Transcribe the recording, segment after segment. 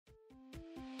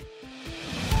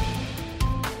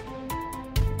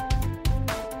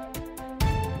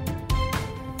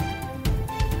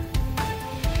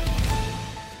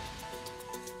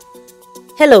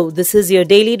Hello, this is your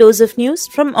daily dose of news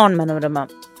from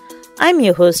Onmanorama. I'm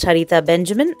your host Haritha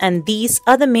Benjamin and these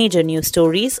are the major news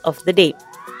stories of the day.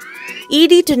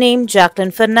 ED to name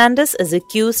Jacqueline Fernandez as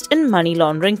accused in money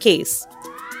laundering case.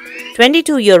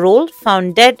 22-year-old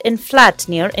found dead in flat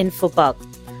near Info Park.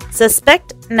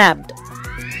 Suspect nabbed.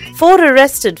 4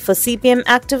 arrested for CPM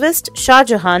activist Shah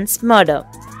Jahan's murder.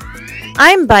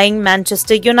 I'm buying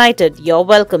Manchester United, you're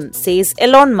welcome, says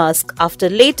Elon Musk after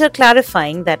later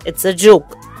clarifying that it's a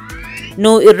joke.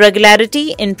 No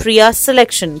irregularity in Priya's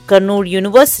selection, Kannur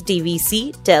University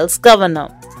VC tells governor.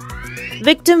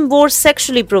 Victim wore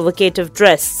sexually provocative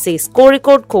dress, says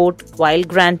Kozhikode court while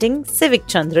granting Civic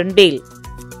Chandran bail.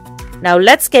 Now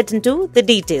let's get into the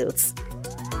details.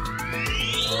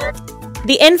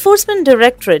 The Enforcement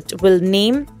Directorate will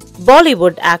name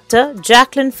Bollywood actor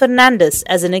Jacqueline Fernandez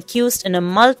as an accused in a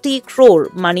multi-crore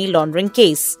money laundering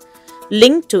case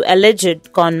linked to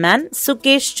alleged conman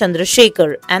Sukesh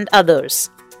Chandrasekhar and others.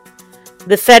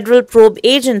 The federal probe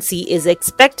agency is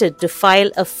expected to file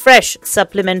a fresh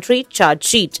supplementary charge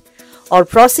sheet or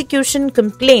prosecution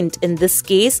complaint in this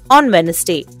case on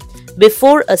Wednesday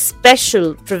before a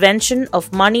special Prevention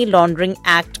of Money Laundering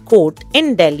Act court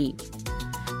in Delhi.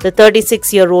 The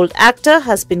 36-year-old actor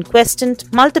has been questioned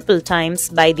multiple times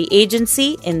by the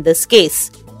agency in this case.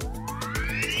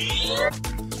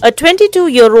 A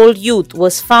 22-year-old youth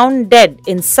was found dead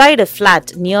inside a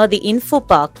flat near the Info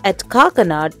Park at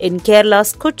Kakanad in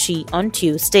Kerala's Kochi on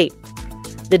Tuesday.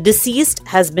 The deceased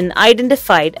has been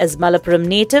identified as Malappuram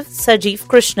native Sajeev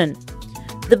Krishnan.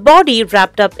 The body,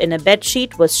 wrapped up in a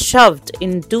bedsheet, was shoved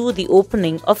into the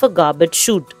opening of a garbage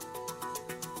chute.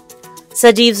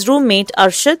 Sajeev's roommate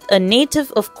Arshad, a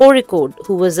native of Kozhikode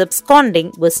who was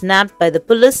absconding, was nabbed by the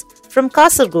police from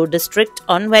Kasaragod district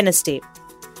on Wednesday.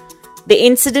 The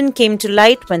incident came to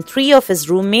light when 3 of his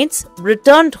roommates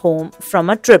returned home from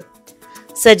a trip.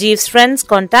 Sajeev's friends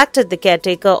contacted the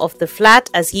caretaker of the flat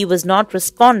as he was not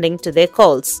responding to their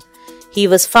calls. He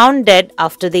was found dead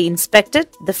after they inspected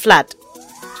the flat.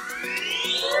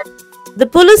 The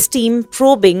police team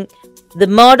probing the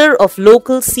murder of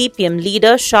local CPM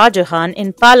leader Shah Jahan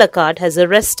in Palakkad has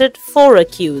arrested 4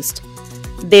 accused.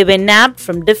 They were nabbed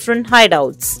from different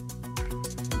hideouts.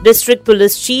 District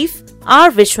Police Chief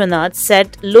R. Vishwanath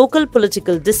said local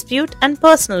political dispute and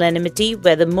personal enmity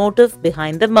were the motive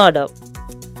behind the murder.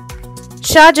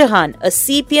 Shah Jahan, a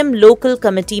CPM local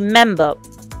committee member,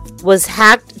 was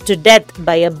hacked to death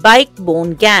by a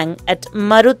bike-borne gang at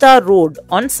Maruta Road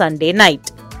on Sunday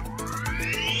night.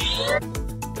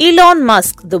 Elon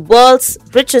Musk, the world's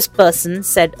richest person,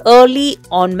 said early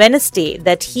on Wednesday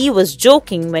that he was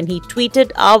joking when he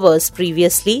tweeted hours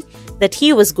previously that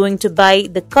he was going to buy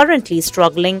the currently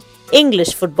struggling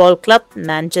English football club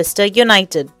Manchester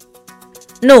United.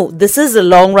 No, this is a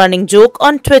long-running joke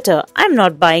on Twitter. I'm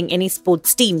not buying any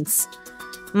sports teams.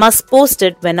 Musk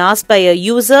posted when asked by a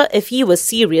user if he was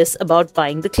serious about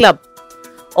buying the club.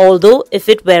 Although if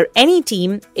it were any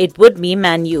team, it would be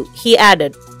Man U, he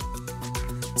added.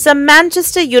 Some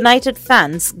Manchester United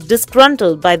fans,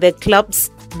 disgruntled by their club's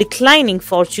declining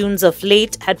fortunes of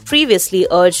late, had previously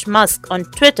urged Musk on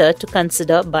Twitter to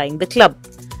consider buying the club.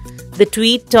 The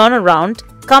tweet turnaround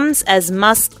comes as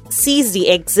Musk sees the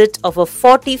exit of a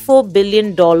 $44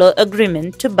 billion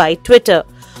agreement to buy Twitter,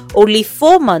 only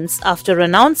 4 months after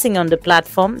announcing on the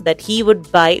platform that he would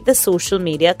buy the social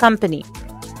media company.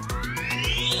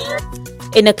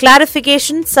 In a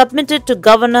clarification submitted to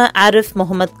Governor Arif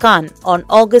Mohammad Khan on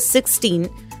August 16,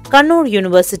 Kannur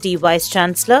University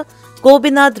Vice-Chancellor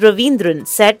Gobinath Ravindran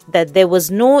said that there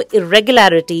was no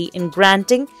irregularity in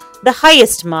granting the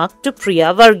highest mark to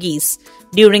Priya Varghese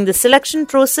during the selection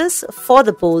process for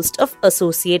the post of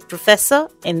Associate Professor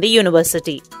in the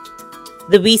university.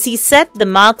 The VC said the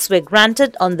marks were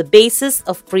granted on the basis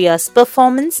of Priya's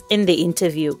performance in the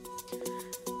interview.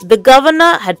 The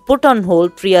governor had put on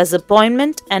hold Priya's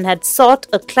appointment and had sought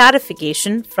a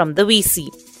clarification from the VC.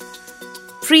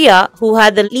 Priya, who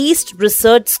had the least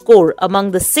research score among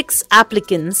the 6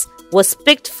 applicants, was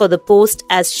picked for the post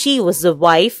as she was the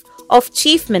wife of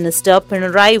Chief Minister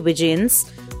Pinarayi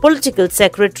Vijayan's political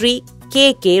secretary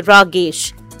K.K.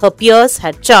 Ragesh, her peers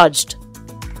had charged.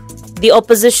 The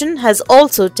opposition has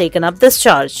also taken up this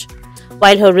charge.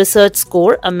 While her research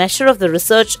score, a measure of the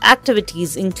research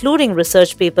activities including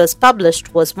research papers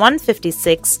published, was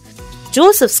 156,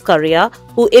 Joseph Scaria,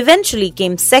 who eventually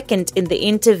came second in the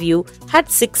interview,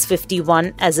 had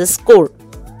 651 as his score.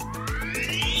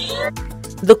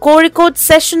 The Kozhikode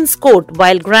Sessions Court,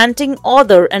 while granting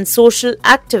author and social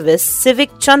activist Civic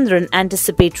Chandran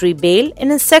anticipatory bail in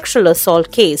a sexual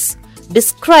assault case,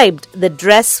 described the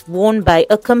dress worn by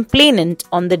a complainant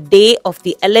on the day of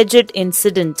the alleged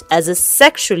incident as a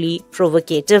sexually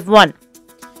provocative one.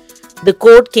 The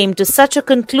court came to such a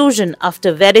conclusion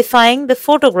after verifying the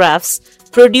photographs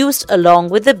produced along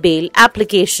with the bail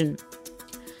application.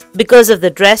 Because of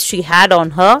the dress she had on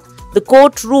her, the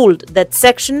court ruled that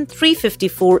Section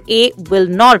 354A will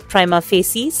not prima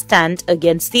facie stand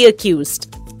against the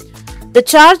accused. The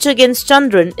charge against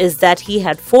Chandran is that he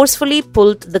had forcefully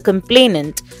pulled the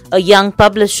complainant, a young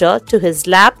publisher, to his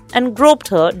lap and groped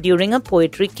her during a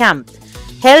poetry camp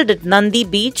held at Nandi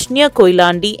Beach near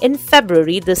Koilandi in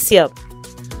February this year.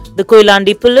 The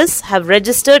Koilandi police have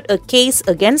registered a case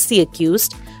against the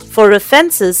accused for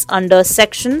offences under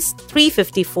Sections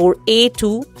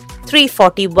 354A2,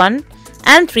 341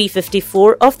 and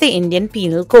 354 of the Indian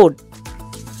Penal Code.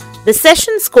 The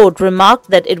Sessions Court remarked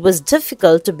that it was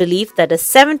difficult to believe that a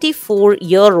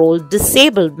 74-year-old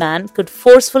disabled man could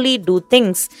forcefully do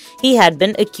things he had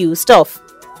been accused of.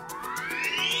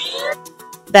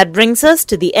 That brings us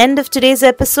to the end of today's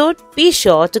episode. Be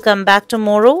sure to come back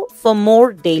tomorrow for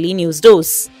more daily news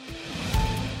dose.